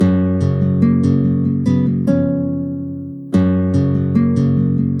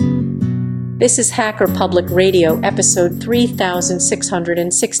This is Hacker Public Radio, episode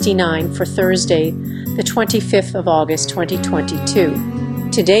 3669 for Thursday, the 25th of August,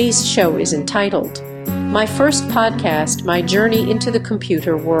 2022. Today's show is entitled, My First Podcast, My Journey into the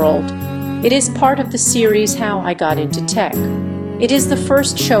Computer World. It is part of the series How I Got Into Tech. It is the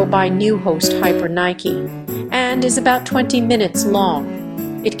first show by new host Hyper Nike, and is about 20 minutes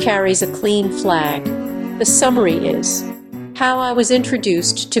long. It carries a clean flag. The summary is, how I was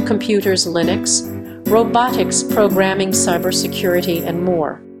introduced to computers, Linux, robotics, programming, cybersecurity, and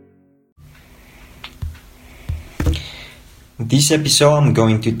more. In this episode, I'm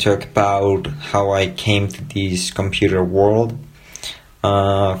going to talk about how I came to this computer world.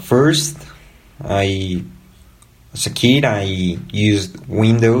 First, as a kid, I used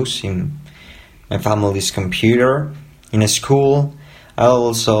Windows in my family's computer. In a school, I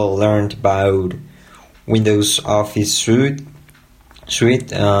also learned about Windows Office Suite,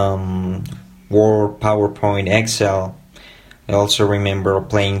 Word, PowerPoint, Excel. I also remember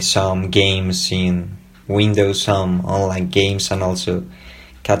playing some games in Windows, some online games, and also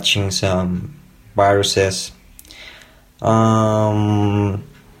catching some viruses. I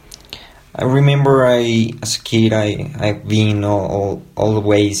remember as a kid, I've been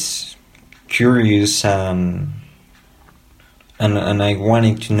always curious and I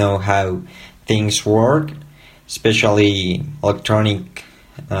wanted to know how things work, especially electric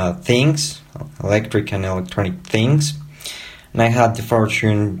and electronic things. And I had the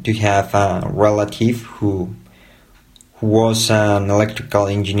fortune to have a relative who was an electrical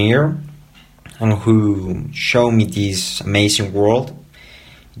engineer and who showed me this amazing world.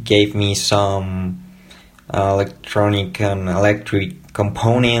 Gave me some electronic and electric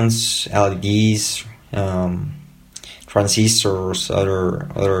components, LEDs, transistors,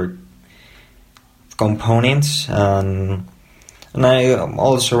 other components, and I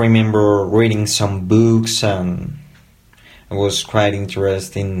also remember reading some books, and I was quite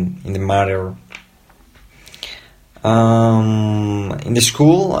interested in the matter. In the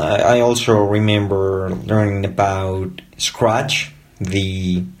school, I also remember learning about Scratch,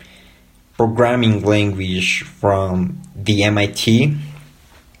 the programming language from the MIT,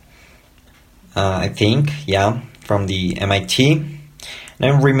 from the MIT. And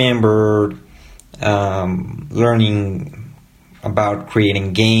I remember learning about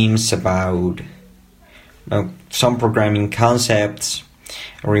creating games, about some programming concepts.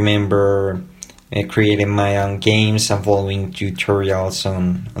 I remember creating my own games and following tutorials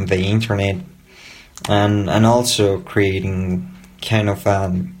on the internet, and also creating kind of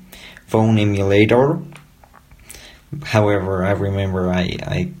a phone emulator. However, I remember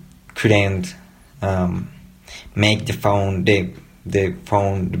I couldn't make the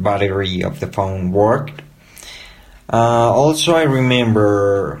battery of the phone work. Also, I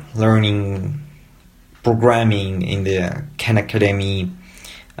remember learning programming in the Khan Academy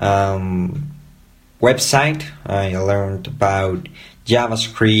website. I learned about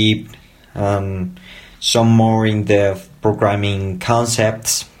JavaScript and some more in-depth programming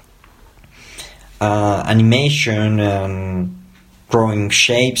concepts, animation, and drawing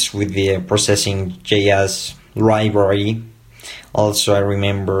shapes with the Processing.js library. Also, I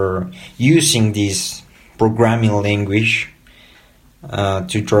remember using this programming language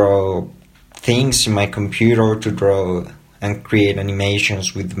to draw things in my computer, to draw and create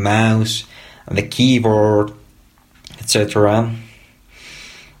animations with the mouse and the keyboard, etc.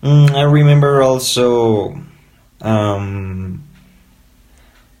 I remember also a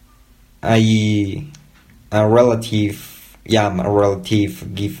relative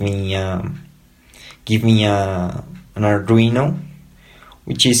give me an Arduino,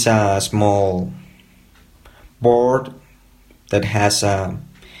 which is a small board that has a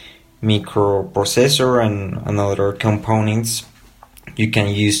microprocessor and other components you can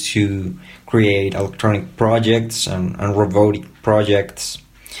use to create electronic projects and robotic projects.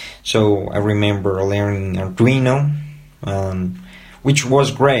 So I remember learning Arduino, which was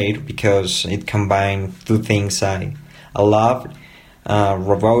great because it combined two things I loved,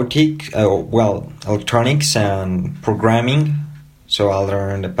 electronics and programming. So I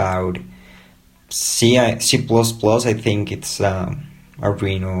learned about C++, I think it's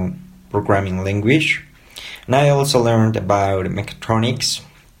Arduino programming language. And I also learned about mechatronics.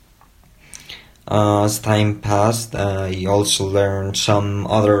 As time passed, I also learned some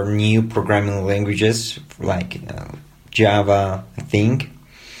other new programming languages like Java, I think.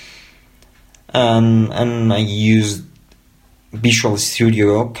 And I used Visual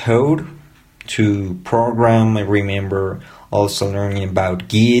Studio Code to program. I remember also learning about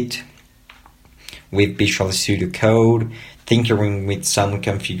Git with Visual Studio Code, tinkering with some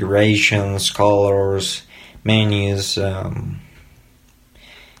configurations, colors, menus. And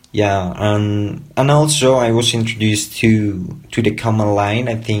also I was introduced to the command line.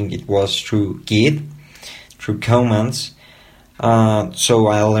 I think it was through Git, through commands. So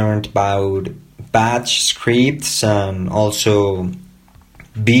I learned about batch scripts and also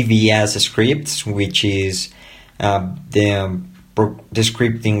VBS scripts, which is the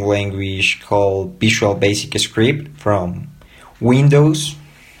scripting language called Visual Basic Script from Windows.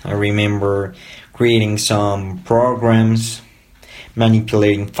 I remember creating some programs,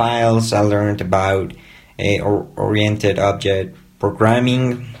 manipulating files. I learned about oriented object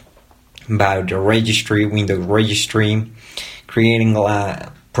programming, about the registry, Windows registry, creating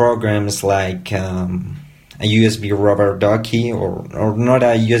programs like a USB rubber ducky, or not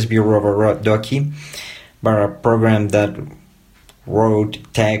a USB rubber ducky, but a program that wrote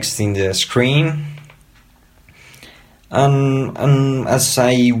text in the screen. And as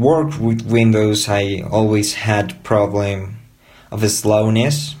I worked with Windows, I always had problem of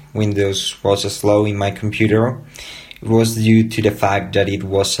slowness. Windows was slow in my computer. It was due to the fact that it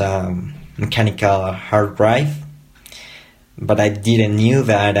was a mechanical hard drive, but I didn't knew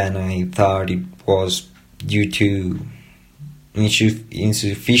that, and I thought it was due to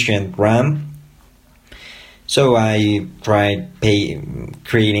insufficient RAM. So I tried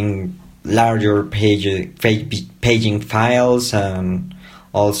creating larger paging files and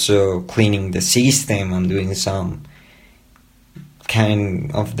also cleaning the system and doing some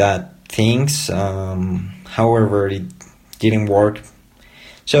kind of that things. However, it didn't work.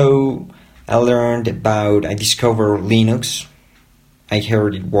 So I discovered Linux. I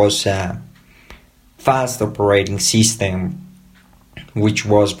heard it was a fast operating system which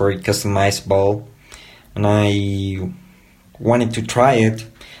was very customizable, and I wanted to try it.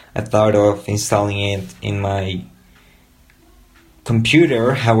 I thought of installing it in my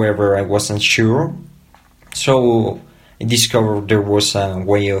computer, however I wasn't sure. So I discovered there was a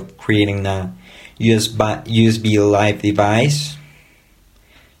way of creating a USB live device.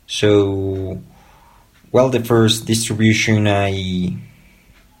 So, well, the first distribution I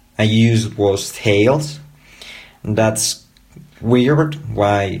used was Tails. And that's weird.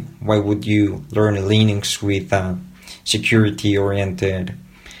 Why would you learn Linux with a security-oriented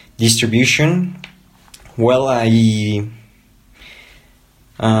distribution? Well, I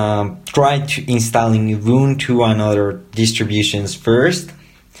tried to installing Ubuntu and other distributions first.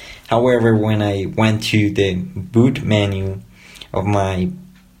 However, when I went to the boot menu of my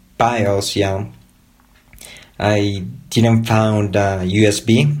BIOS, I didn't found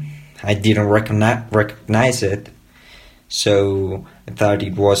USB. I didn't recognize it, so I thought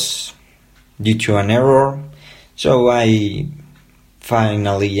it was due to an error. So I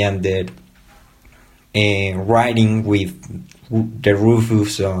finally ended writing with the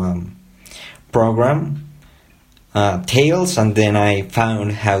Rufus program, Tails, and then I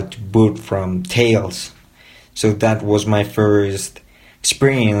found how to boot from Tails. So that was my first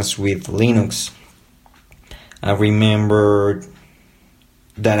experience with Linux. I remember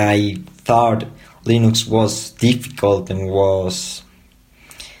that I thought Linux was difficult and was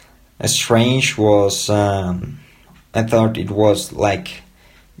strange. I thought it was like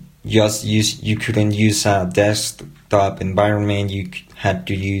you couldn't use a desktop environment. You had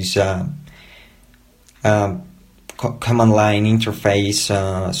to use a command line interface.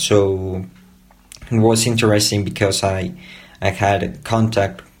 So it was interesting because I had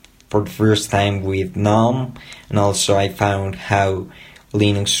contact for the first time with GNOME, and also I found how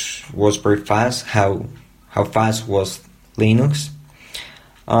Linux was very fast, how fast was Linux.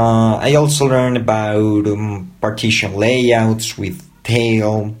 I also learned about partition layouts with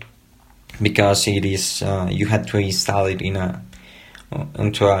Tail, because it is you had to install it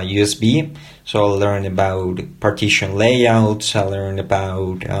onto a USB. So I learned about partition layouts. I learned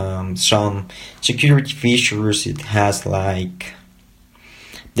about some security features. It has like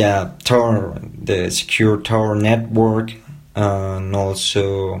the secure Tor network, and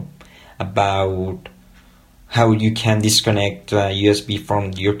also about how you can disconnect USB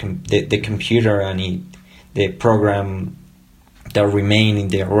from the computer, and the program that remained in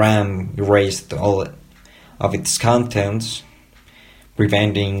the RAM erased all of its contents,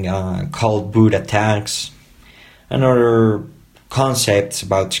 preventing cold boot attacks, and other concepts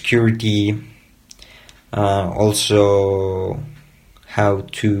about security. Also how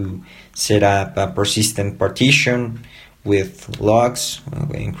to set up a persistent partition with logs,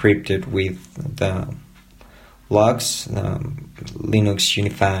 encrypted with the logs, Linux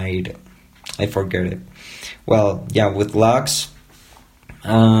Unified, I forget it. Well, with logs.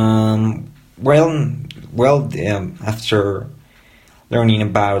 Well, after learning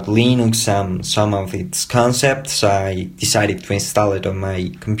about Linux and some of its concepts, I decided to install it on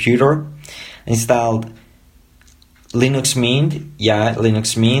my computer. I installed Linux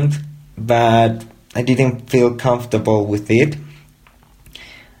Mint, but I didn't feel comfortable with it.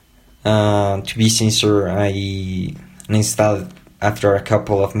 To be sincere, I installed it after a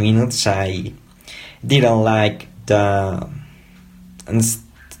couple of minutes. I didn't like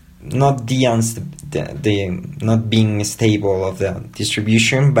not being stable of the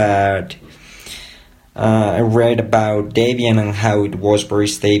distribution, but I read about Debian and how it was very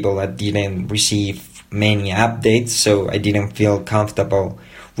stable. I didn't receive many updates, so I didn't feel comfortable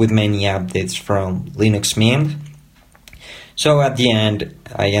with many updates from Linux Mint. So at the end,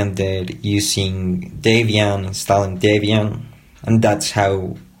 I ended using Debian, installing Debian, and that's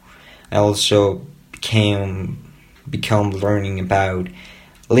how I also become learning about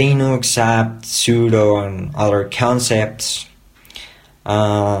Linux, apt, sudo, and other concepts.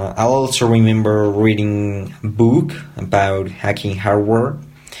 I also remember reading a book about hacking hardware.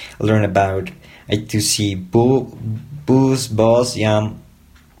 I learned about I2C bus,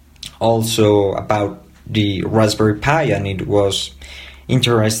 also about the Raspberry Pi, and it was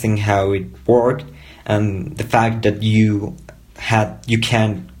interesting how it worked, and the fact that you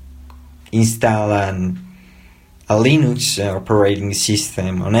can install a Linux operating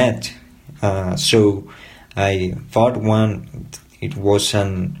system on it. So I bought one. It was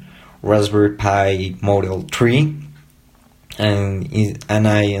an Raspberry Pi Model 3, and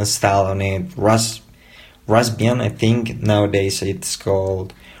I installed on it Raspbian. I think nowadays it's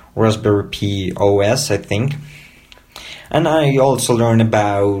called Raspberry Pi OS, I think. And I also learned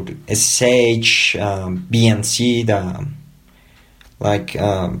about SSH, BNC,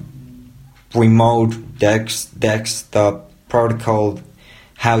 remote desktop protocol,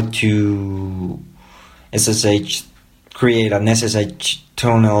 how to create an SSH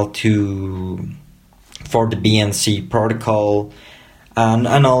tunnel for the BNC protocol,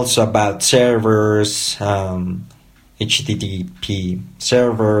 and also about servers, HTTP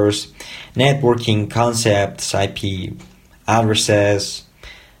servers, networking concepts, IP addresses,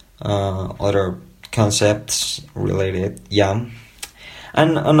 other concepts related,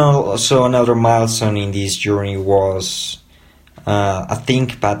 And also another milestone in this journey was a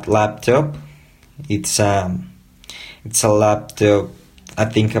ThinkPad laptop. It's a laptop, a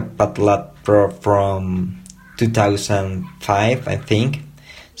ThinkPad laptop from 2005, I think.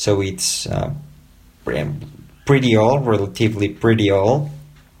 So it's pretty old, relatively pretty old.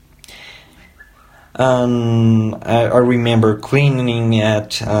 I remember cleaning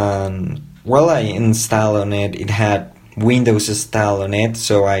it, and I installed on it. It had Windows installed on it,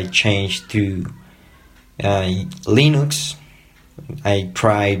 so I changed to Linux. I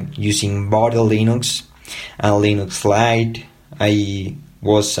tried using Bottle Linux and Linux Lite. I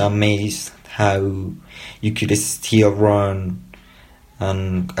was amazed how you could still run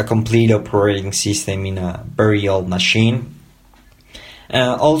a complete operating system in a very old machine.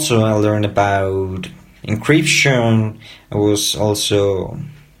 Also, I learned about encryption. I was also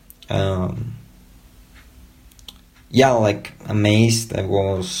amazed. I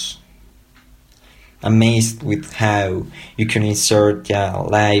was amazed with how you can insert a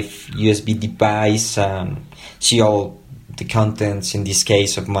live USB device and see all the contents, in this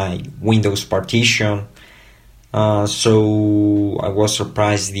case of my Windows partition. So I was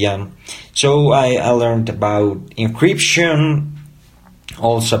surprised. So I learned about encryption,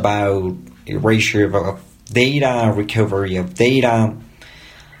 also about erasure of data, recovery of data.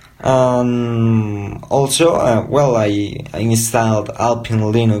 Also, I installed Alpine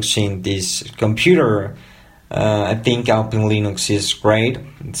Linux in this computer. I think Alpine Linux is great.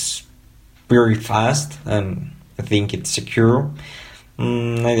 It's very fast, and I think it's secure.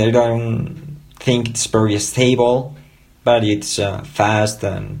 I don't think it's very stable, but it's fast,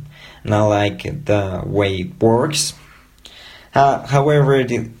 and I like the way it works. However,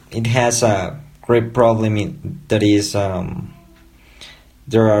 it has a great problem, that is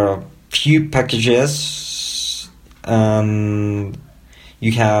there are few packages, and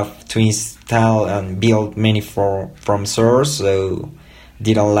you have to install and build many from source, so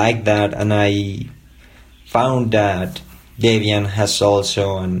didn't like that. And I found that Debian has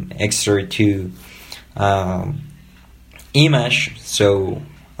also an X32 image, so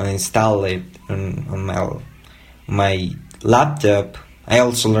I installed it on my laptop. I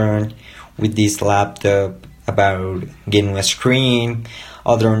also learned with this laptop about getting a screen,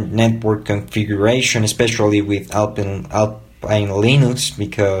 other network configuration, especially with Alpine Linux,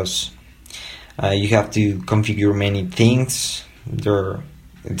 because you have to configure many things.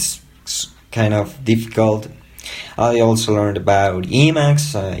 It's kind of difficult. I also learned about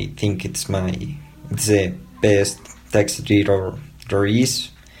Emacs. I think it's the best text editor there is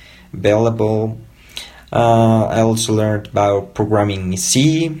available. I also learned about programming in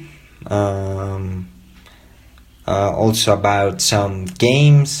C. Also about some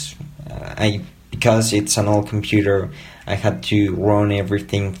games. Because it's an old computer, I had to run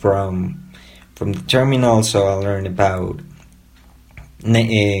everything from the terminal. So I learned about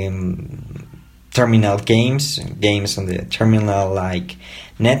terminal games on the terminal, like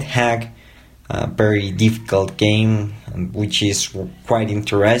NetHack, a very difficult game, which is quite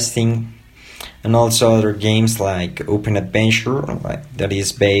interesting, and also other games like Open Adventure, that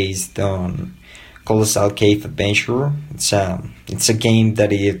is based on Colossal Cave Adventure. It's a game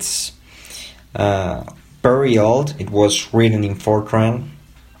that it's very old. It was written in Fortran,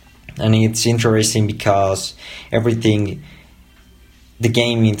 and it's interesting because the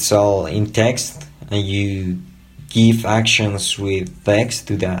game is all in text, and you give actions with text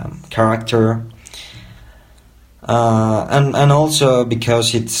to the character. And also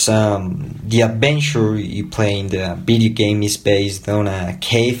because it's the adventure you play in the video game is based on a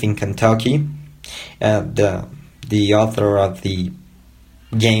cave in Kentucky. The author of the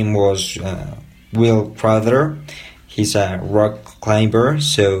game was Will Crowther. He's a rock climber,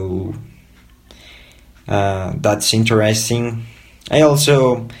 so that's interesting. I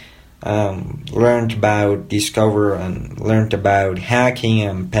also learned about hacking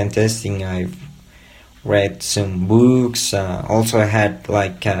and pen testing. I've read some books. Also, I had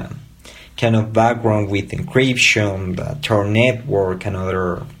like a kind of background with encryption, the Tor network, and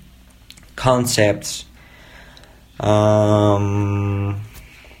other concepts.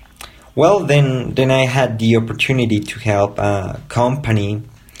 Well, then I had the opportunity to help a company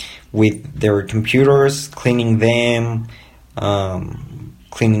with their computers, cleaning them,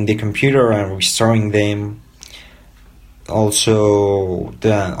 cleaning the computer and restoring them. Also,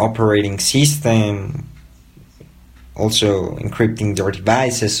 the operating system, also encrypting their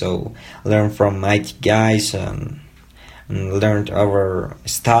devices. So, learned from IT guys and learned our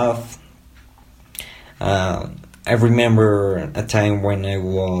stuff. I remember a time when I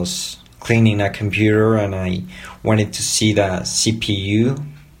was cleaning a computer and I wanted to see the CPU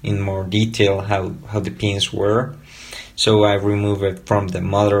in more detail, how the pins were. So I removed it from the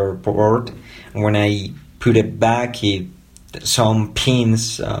motherboard, and when I put it back, some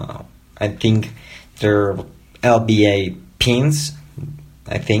pins, I think they're LBA pins,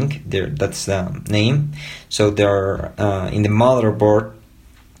 I think that's the name. So they're in the motherboard,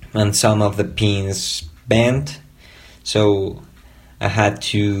 and some of the pins bent. So I had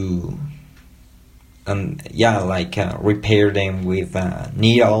to repair them with a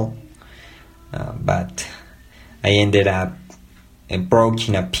needle, but I ended up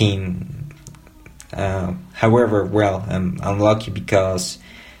breaking a pin. However, I'm unlucky because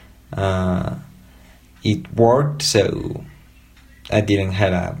it worked, so I didn't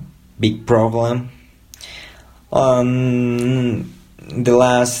have a big problem. The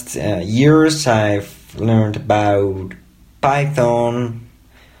last years, I've learned about Python,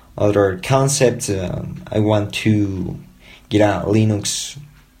 other concepts. I want to get a Linux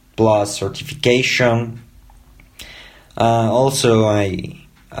Plus certification. Also, I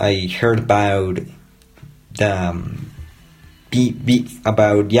heard about the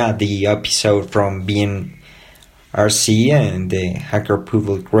episode from BNRC and the Hacker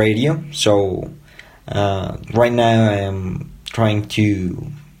Public Radio. So right now I am trying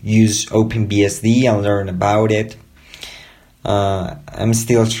to use OpenBSD and learn about it. I'm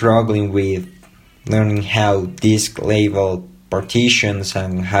still struggling with learning how disk label partitions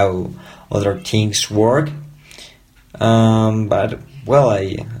and how other things work. But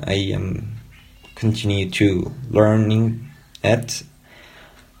I am continue to learning it.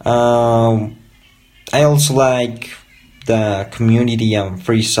 I also like the community and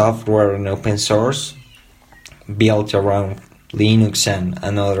free software and open source built around Linux and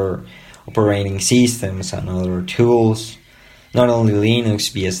other operating systems and other tools. Not only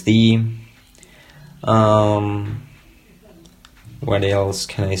Linux, BSD. What else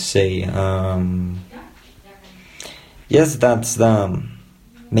can I say? Yes, that's the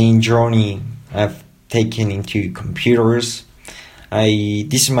main journey I've taken into computers.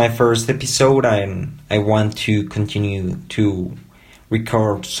 This is my first episode, and I want to continue to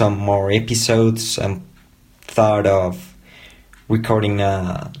record some more episodes. I'm thought of recording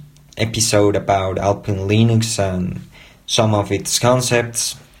an episode about Alpine Linux and some of its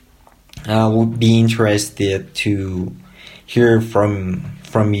concepts. I would be interested to hear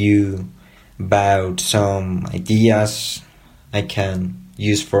from you about some ideas I can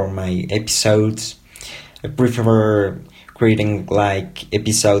use for my episodes. I prefer creating like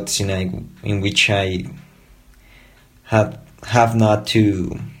episodes in which I have not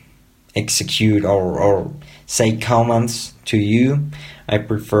to execute or say comments to you. I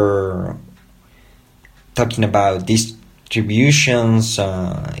prefer talking about distributions,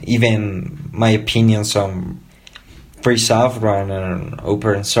 even my opinions on free software and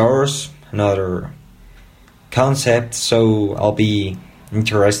open source, another concept. So I'll be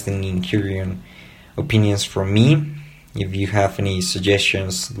interested in hearing opinions from me. If you have any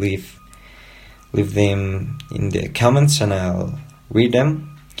suggestions, leave them in the comments and I'll read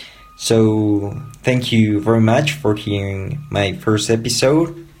them. So thank you very much for hearing my first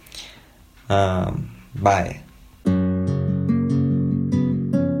episode. Bye.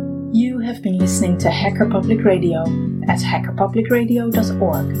 You have been listening to Hacker Public Radio at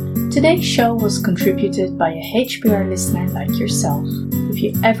hackerpublicradio.org. Today's show was contributed by a HPR listener like yourself. If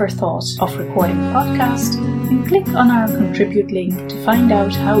you ever thought of recording a podcast, then click on our contribute link to find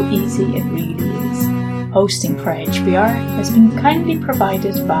out how easy it really is. Hosting for HPR has been kindly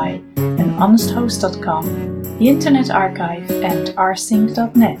provided by anhonesthost.com, the Internet Archive and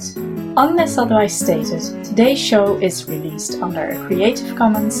rsync.net. Unless otherwise stated, today's show is released under a Creative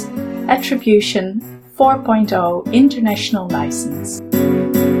Commons Attribution 4.0 International License.